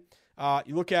came in.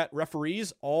 You look at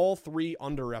referees, all 3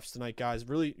 under refs tonight, guys.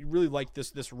 Really like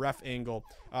this ref angle.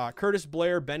 Curtis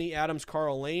Blair, Benny Adams,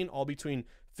 Carl Lane, all between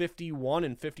 51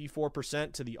 and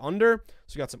 54% to the under.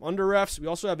 So we got some under refs. We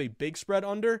also have a big spread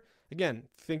under. Again,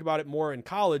 think about it more in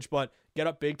college, but get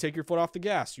up big, take your foot off the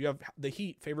gas. You have the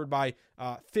Heat favored by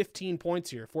 15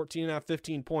 points here, 14.5,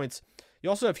 15 points. You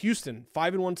also have Houston,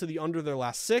 5-1 to the under their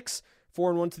last 6,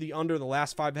 4-1 to the under the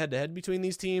last 5 head-to-head between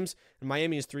these teams, and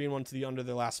Miami is 3-1 to the under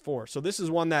their last 4. So this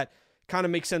is one that kind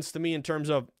of makes sense to me in terms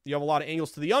of you have a lot of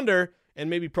angles to the under, and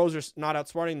maybe pros are not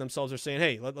outsmarting themselves. They're saying,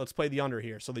 hey, let's play the under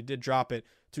here. So they did drop it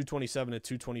 227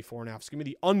 to 224.5. So give me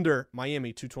the under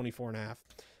Miami 224.5.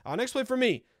 Next play for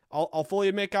me. I'll fully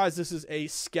admit, guys, this is a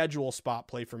schedule spot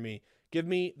play for me. Give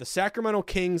me the Sacramento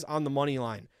Kings on the money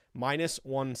line, minus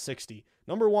 160.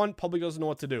 Number one, public doesn't know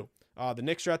what to do. The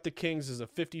Knicks are at the Kings is a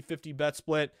 50-50 bet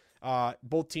split.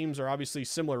 Both teams are obviously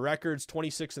similar records,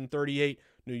 26-38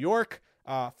 New York,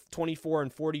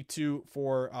 24-42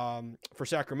 for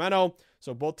Sacramento.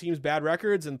 So both teams bad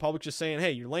records, and public just saying,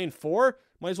 hey, you're laying 4,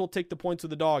 might as well take the points with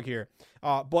the dog here.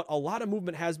 But a lot of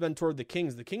movement has been toward the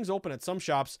Kings. The Kings open at some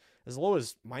shops as low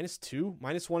as -2,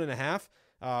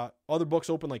 -1.5. Other books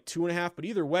open like 2.5, but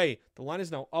either way, the line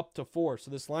is now up to 4.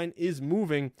 So this line is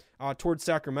moving towards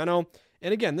Sacramento.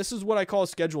 And again, this is what I call a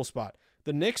schedule spot.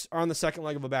 The Knicks are on the second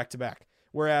leg of a back-to-back,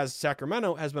 whereas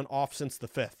Sacramento has been off since the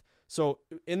 5th. So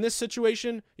in this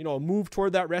situation, a move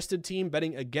toward that rested team,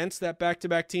 betting against that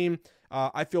back-to-back team,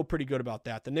 I feel pretty good about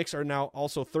that. The Knicks are now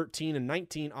also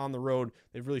 13-19 on the road.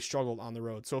 They've really struggled on the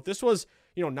road. So if this was,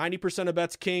 90% of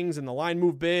bets Kings and the line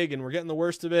moved big and we're getting the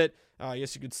worst of it, I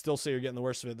guess you could still say you're getting the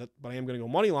worst of it, but I am going to go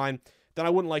money line, then I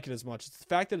wouldn't like it as much. It's the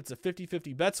fact that it's a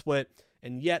 50-50 bet split,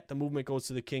 and yet the movement goes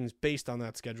to the Kings based on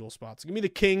that schedule spot. So give me the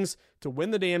Kings to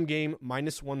win the damn game,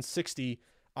 minus 160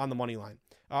 on the money line.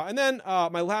 And then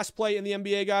my last play in the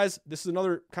NBA, guys, this is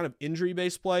another kind of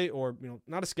injury-based play, or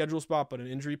not a schedule spot, but an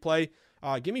injury play.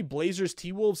 Give me Blazers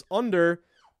T-Wolves under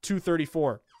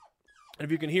 234. And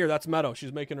if you can hear, that's Meadow.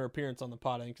 She's making her appearance on the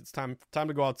pod. I think it's time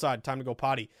to go outside, time to go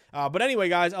potty. But anyway,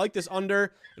 guys, I like this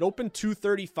under. It opened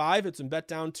 235. It's been bet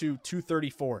down to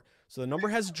 234. So the number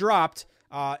has dropped,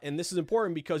 and this is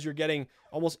important because you're getting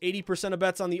almost 80% of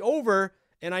bets on the over,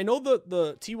 And I know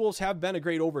the T-Wolves have been a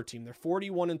great over team. They're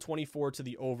 41-24 to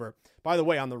the over. By the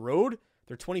way, on the road,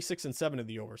 they're 26-7 to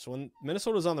the over. So when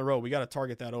Minnesota's on the road, we got to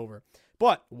target that over.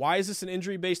 But why is this an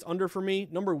injury-based under for me?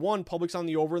 Number one, public's on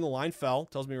the over and the line fell.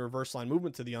 Tells me reverse line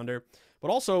movement to the under. But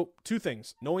also, two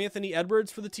things. No Anthony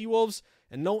Edwards for the T-Wolves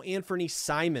and no Anthony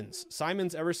Simons.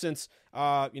 Simons, ever since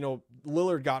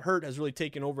Lillard got hurt, has really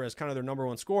taken over as kind of their number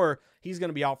one scorer. He's going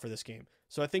to be out for this game.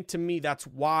 So I think, to me, that's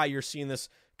why you're seeing this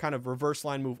kind of reverse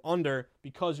line move under,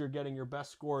 because you're getting your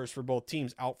best scorers for both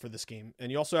teams out for this game.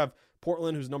 And you also have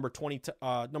Portland, who's number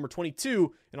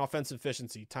 22 in offensive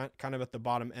efficiency, kind of at the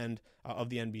bottom end of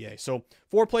the NBA. So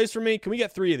 4 plays for me. Can we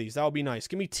get 3 of these? That would be nice.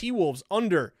 Give me T-Wolves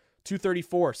under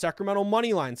 234. Sacramento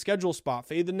money line, schedule spot,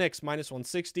 fade the Knicks,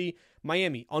 -160.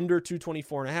 Miami, under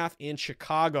 224.5. And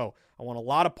Chicago, I want a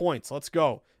lot of points. Let's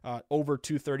go. Over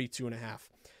 232.5.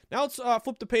 Now let's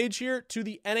flip the page here to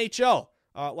the NHL.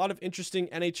 A lot of interesting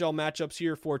NHL matchups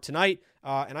here for tonight,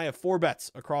 and I have 4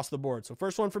 bets across the board. So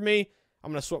first one for me,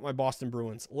 I'm going to sweat my Boston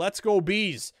Bruins. Let's go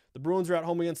Bees. The Bruins are at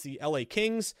home against the LA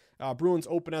Kings. Bruins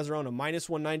open as around a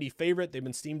 -190 favorite. They've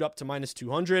been steamed up to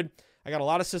 -200. I got a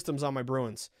lot of systems on my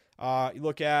Bruins. You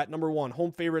look at number 1,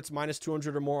 home favorites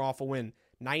 -200 or more off a win.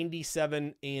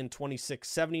 97-26,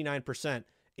 79%,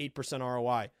 8%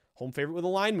 ROI. Home favorite with a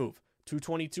line move,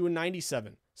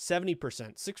 222-97,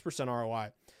 70%, 6%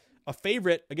 ROI. A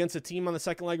favorite against a team on the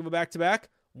second leg of a back-to-back,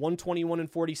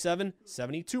 121-47,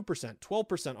 72%,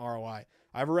 12% ROI.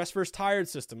 I have a rest versus tired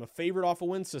system, a favorite off a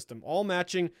win system, all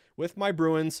matching with my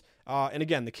Bruins. And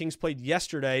again, the Kings played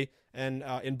yesterday and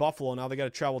in Buffalo. Now they got to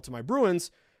travel to my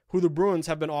Bruins, who the Bruins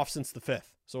have been off since the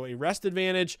 5th. So a rest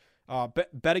advantage.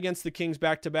 Bet against the Kings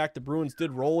back-to-back. The Bruins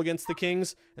did roll against the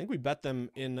Kings. I think we bet them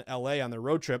in LA on their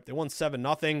road trip. They won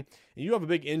 7-0. And you have a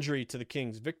big injury to the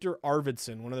Kings. Victor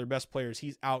Arvidsson, one of their best players,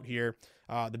 he's out here.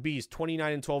 The Bees,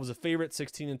 29-12 as a favorite,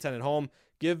 16-10 at home.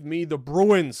 Give me the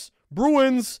Bruins.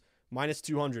 Bruins,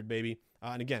 -200, baby.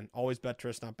 And again, always bet to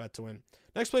risk, not bet to win.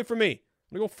 Next play for me.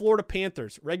 I'm going to go Florida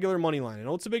Panthers, regular money line. I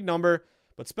know it's a big number,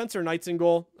 but Spencer Knight's in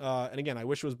goal. And again, I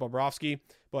wish it was Bobrovsky.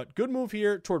 But good move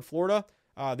here toward Florida.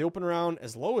 They open around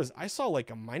as low as, I saw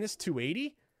like a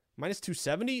 -280,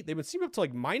 -270. They've been seeming up to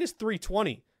like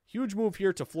 -320. Huge move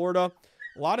here to Florida.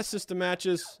 A lot of system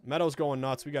matches. Meadows going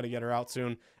nuts. We got to get her out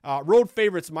soon. Road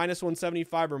favorites,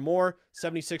 -175 or more,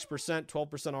 76%,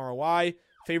 12% ROI.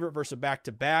 Favorite versus a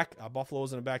back-to-back. Buffalo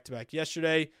was in a back-to-back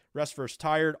yesterday. Rest versus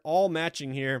tired. All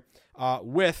matching here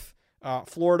with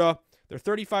Florida. They're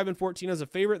 35-14 as a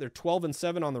favorite. They're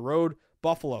 12-7 on the road.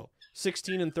 Buffalo,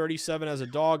 16-37 as a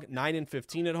dog,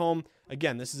 9-15 at home.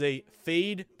 Again, this is a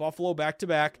fade Buffalo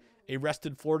back-to-back, a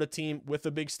rested Florida team with a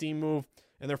big steam move,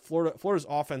 and Florida's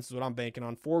offense is what I'm banking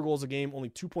on. 4 goals a game, only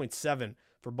 2.7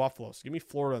 for Buffalo. So give me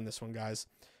Florida in this one, guys.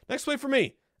 Next play for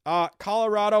me,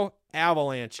 Colorado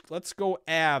Avalanche. Let's go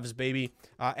Avs, baby.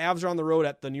 Avs are on the road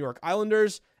at the New York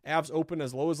Islanders. Avs open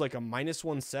as low as like a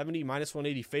 -170,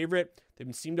 -180 favorite. They've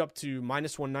been steamed up to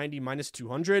 -190,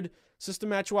 -200. System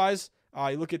match-wise,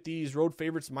 you look at these road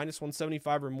favorites,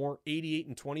 -175 or more,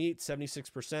 88-28,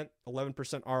 76%,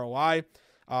 11% ROI.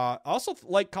 I also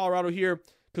like Colorado here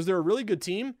because they're a really good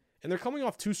team, and they're coming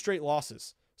off 2 straight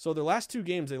losses. So their last 2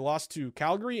 games, they lost to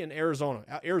Calgary and Arizona.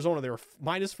 Arizona, they were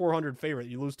 -400 favorite.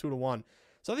 You lose 2-1.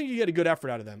 So I think you get a good effort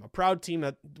out of them. A proud team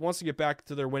that wants to get back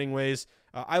to their winning ways.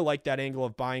 I like that angle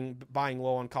of buying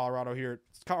low on Colorado here.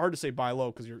 It's hard to say buy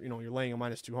low because you're laying a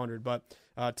 -200, but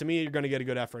to me, you're going to get a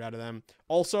good effort out of them.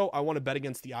 Also, I want to bet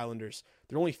against the Islanders.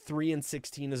 They're only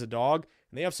 3-16 as a dog,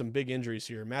 and they have some big injuries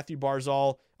here. Matthew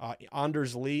Barzal,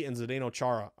 Anders Lee, and Zdeno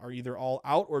Chara are either all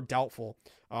out or doubtful.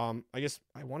 I guess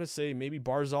I want to say maybe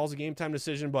Barzal's a game time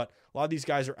decision, but a lot of these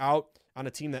guys are out on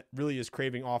a team that really is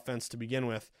craving offense to begin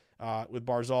with. With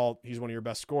Barzal, he's one of your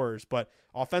best scorers. But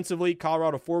offensively,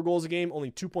 Colorado 4 goals a game, only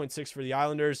 2.6 for the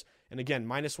Islanders. And again,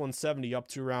 -170 up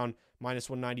to around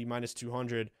 -190,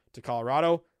 -200 to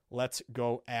Colorado. Let's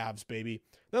go Avs, baby.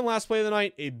 Then last play of the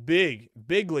night, a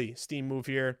bigly steam move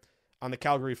here on the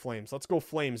Calgary Flames. Let's go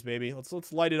Flames, baby.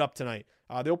 Let's light it up tonight.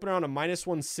 They open around a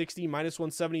 -160,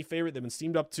 -170 favorite. They've been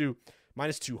steamed up to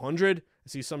 -200. I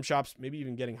see some shops maybe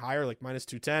even getting higher, like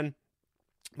 -210.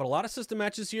 But a lot of system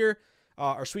matches here.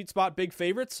 Our sweet spot big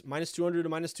favorites, -200 to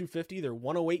 -250. They're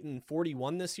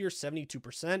 108-41 this year,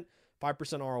 72%,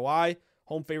 5% ROI.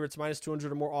 Home favorites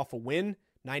 -200 or more off a win,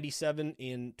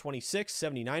 97-26,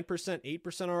 79%,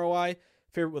 8% ROI.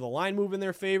 Favorite with a line move in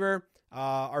their favor.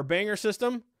 Our banger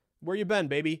system, where you been,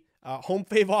 baby? Home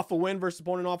fave off a win versus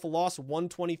opponent off a loss,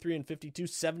 123-52,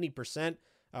 70%.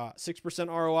 6%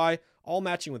 ROI, all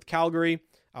matching with Calgary.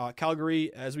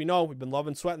 Calgary, as we know, we've been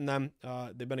loving sweating them.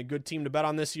 They've been a good team to bet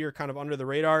on this year, kind of under the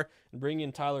radar. And bringing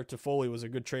in Tyler Toffoli was a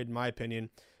good trade in my opinion.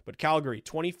 But Calgary,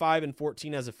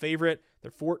 25-14 as a favorite.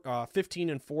 They're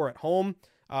 15-4 at home.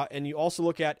 And you also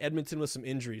look at Edmonton with some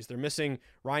injuries. They're missing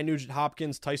Ryan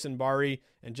Nugent-Hopkins, Tyson Barrie,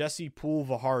 and Jesse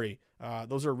Puljujarvi.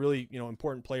 Those are really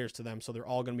important players to them, so they're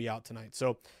all going to be out tonight.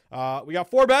 So we got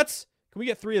 4 bets. Can we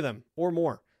get 3 of them or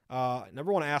more?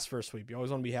 Never want to ask for a sweep. You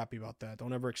always want to be happy about that.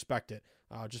 Don't ever expect it.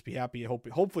 Just be happy.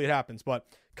 Hopefully it happens. But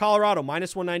Colorado,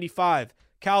 -195.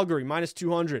 Calgary,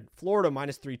 -200. Florida,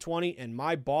 -320. And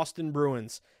my Boston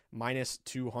Bruins,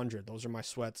 -200. Those are my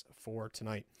sweats for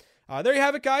tonight. There you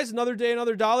have it, guys. Another day,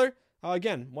 another dollar.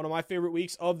 Again, one of my favorite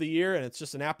weeks of the year, and it's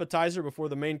just an appetizer before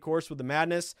the main course with the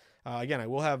madness. Again, I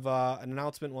will have an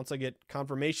announcement once I get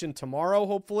confirmation tomorrow,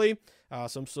 hopefully.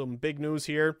 Some big news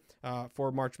here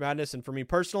for March Madness and for me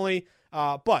personally.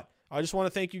 But I just want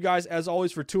to thank you guys, as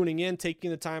always, for tuning in,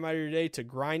 taking the time out of your day to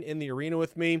grind in the arena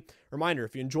with me. Reminder,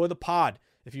 if you enjoy the pod,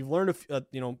 if you've learned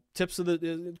tips of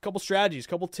a couple strategies,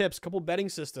 couple tips, couple betting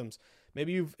systems,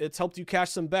 maybe it's helped you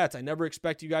cash some bets. I never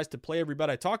expect you guys to play every bet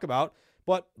I talk about,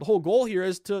 but the whole goal here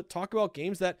is to talk about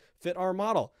games that fit our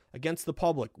model against the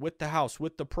public, with the house,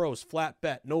 with the pros, flat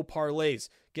bet, no parlays,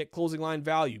 get closing line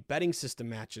value, betting system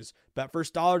matches, bet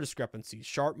first dollar discrepancies,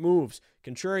 sharp moves,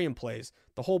 contrarian plays.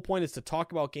 The whole point is to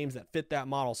talk about games that fit that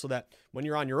model so that when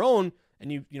you're on your own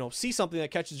and you see something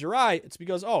that catches your eye, it's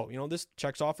because, this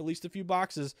checks off at least a few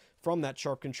boxes from that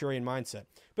sharp contrarian mindset.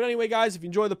 But anyway, guys, if you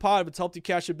enjoy the pod, if it's helped you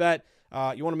cash a bet,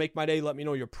 you want to make my day, let me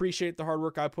know you appreciate the hard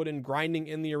work I put in grinding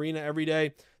in the arena every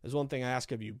day. There's one thing I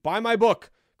ask of you. Buy my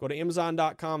book. Go to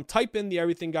Amazon.com, type in the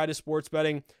Everything Guide to Sports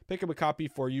Betting, pick up a copy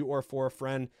for you or for a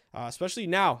friend. Especially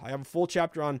now, I have a full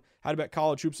chapter on how to bet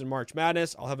college hoops in March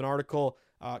Madness. I'll have an article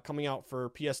coming out for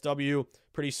PSW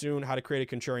pretty soon, how to create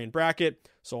a contrarian bracket.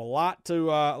 So a lot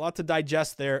to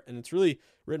digest there, and it's really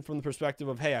written from the perspective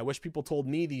of, hey, I wish people told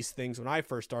me these things when I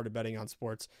first started betting on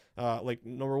sports. Like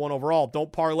number one overall,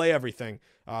 don't parlay everything.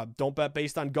 Don't bet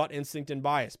based on gut instinct and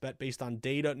bias. Bet based on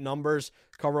data, numbers,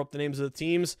 cover up the names of the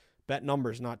teams. Bet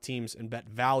numbers, not teams, and bet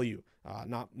value,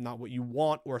 not what you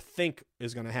want or think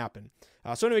is going to happen.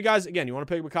 So anyway, guys, again, you want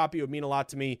to pick up a copy, it would mean a lot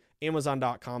to me.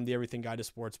 Amazon.com, the Everything Guide to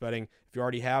Sports Betting. If you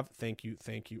already have, thank you,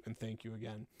 and thank you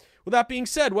again. With that being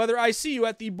said, whether I see you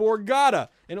at the Borgata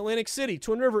in Atlantic City,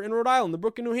 Twin River in Rhode Island, the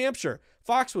Brook in New Hampshire,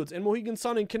 Foxwoods and Mohegan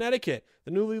Sun in Connecticut,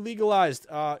 the newly legalized,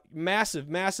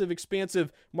 massive,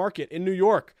 expansive market in New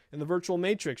York, in the virtual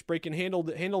matrix, breaking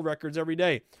handle records every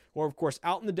day. Or, of course,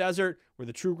 out in the desert where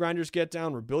the true grinders get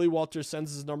down, where Billy Walters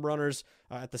sends his number runners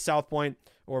at the South Point.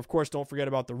 Or, of course, don't forget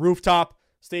about the rooftop,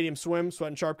 stadium swim, sweat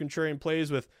and sharp contrarian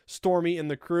plays with Stormy and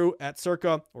the crew at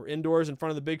Circa, or indoors in front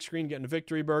of the big screen getting a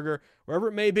victory burger. Wherever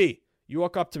it may be, you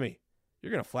walk up to me.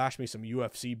 You're going to flash me some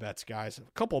UFC bets, guys.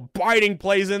 A couple biting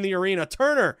plays in the arena.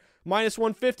 Turner,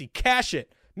 -150. Cash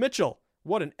it. Mitchell,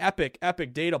 what an epic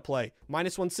data play.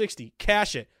 -160.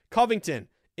 Cash it. Covington,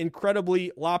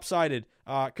 incredibly lopsided,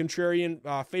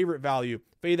 contrarian favorite value.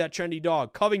 Fade that trendy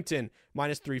dog. Covington,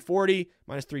 -340,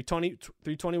 -320,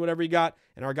 320, whatever you got.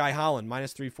 And our guy Holland,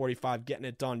 -345, getting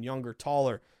it done. Younger,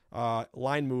 taller,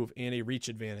 line move, and a reach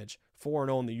advantage.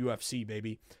 4-0 in the UFC,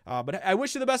 baby. But I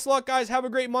wish you the best of luck, guys. Have a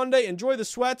great Monday. Enjoy the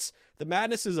sweats. The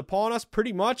madness is upon us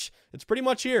pretty much. It's pretty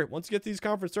much here. Once you get to these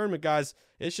conference tournament, guys,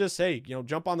 it's just, hey,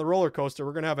 jump on the roller coaster.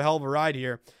 We're going to have a hell of a ride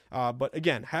here. But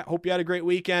again, hope you had a great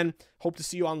weekend. Hope to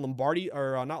see you on Lombardi,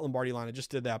 or not Lombardi line. I just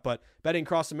did that. But Betting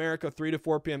Across America, 3 to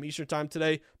 4 p.m. Eastern time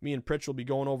today. Me and Pritch will be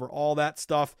going over all that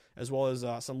stuff, as well as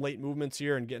some late movements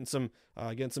here and getting some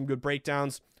good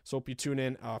breakdowns. So hope you tune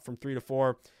in from 3 to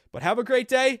 4. But have a great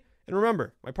day. And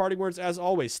remember, my parting words as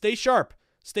always, stay sharp,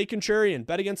 stay contrarian,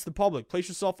 bet against the public, place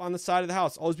yourself on the side of the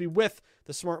house, always be with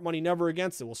the smart money, never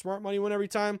against it. Will smart money win every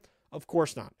time? Of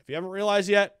course not. If you haven't realized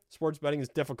yet, sports betting is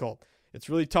difficult. It's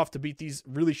really tough to beat these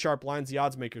really sharp lines the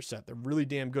odds makers set. They're really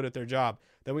damn good at their job.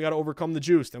 Then we got to overcome the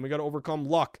juice. Then we got to overcome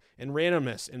luck and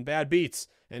randomness and bad beats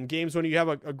and games when you have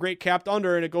a great capped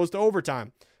under and it goes to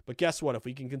overtime. But guess what? If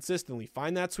we can consistently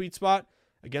find that sweet spot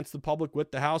against the public, with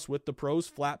the house, with the pros,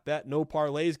 flat bet, no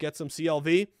parlays, get some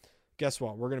CLV, guess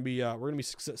what? We're gonna be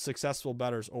successful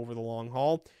bettors over the long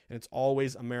haul, and it's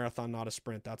always a marathon, not a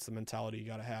sprint. That's the mentality you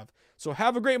got to have. So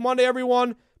have a great Monday,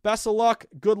 everyone. Best of luck.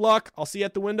 Good luck. I'll see you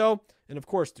at the window. And of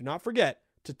course, do not forget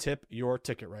to tip your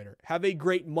ticket writer. Have a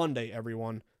great Monday,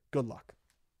 everyone. Good luck.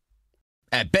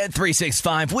 At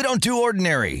Bet365, we don't do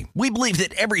ordinary. We believe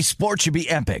that every sport should be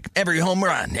epic. Every home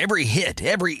run, every hit,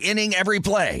 every inning, every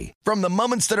play. From the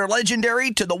moments that are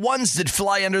legendary to the ones that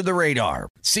fly under the radar.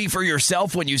 See for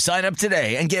yourself when you sign up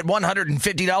today and get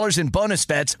 $150 in bonus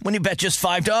bets when you bet just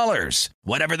 $5.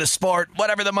 Whatever the sport,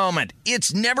 whatever the moment,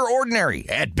 it's never ordinary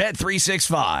at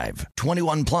Bet365.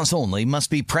 21 plus only. Must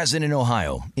be present in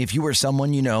Ohio. If you or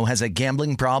someone you know has a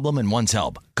gambling problem and wants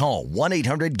help, call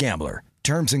 1-800-GAMBLER.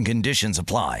 Terms and conditions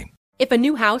apply. If a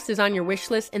new house is on your wish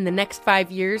list in the next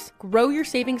 5 years, grow your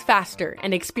savings faster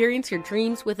and experience your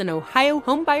dreams with an Ohio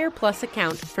Homebuyer Plus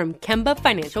account from Kemba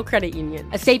Financial Credit Union.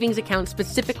 A savings account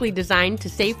specifically designed to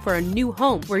save for a new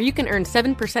home where you can earn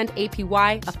 7%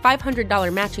 APY, a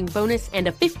 $500 matching bonus, and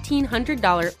a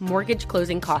 $1,500 mortgage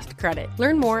closing cost credit.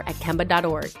 Learn more at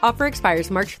Kemba.org. Offer expires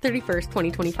March 31st,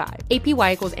 2025.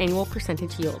 APY equals annual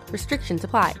percentage yield. Restrictions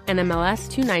apply. NMLS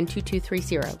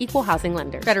 292230. Equal housing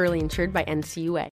lender. Federally insured by NCUA.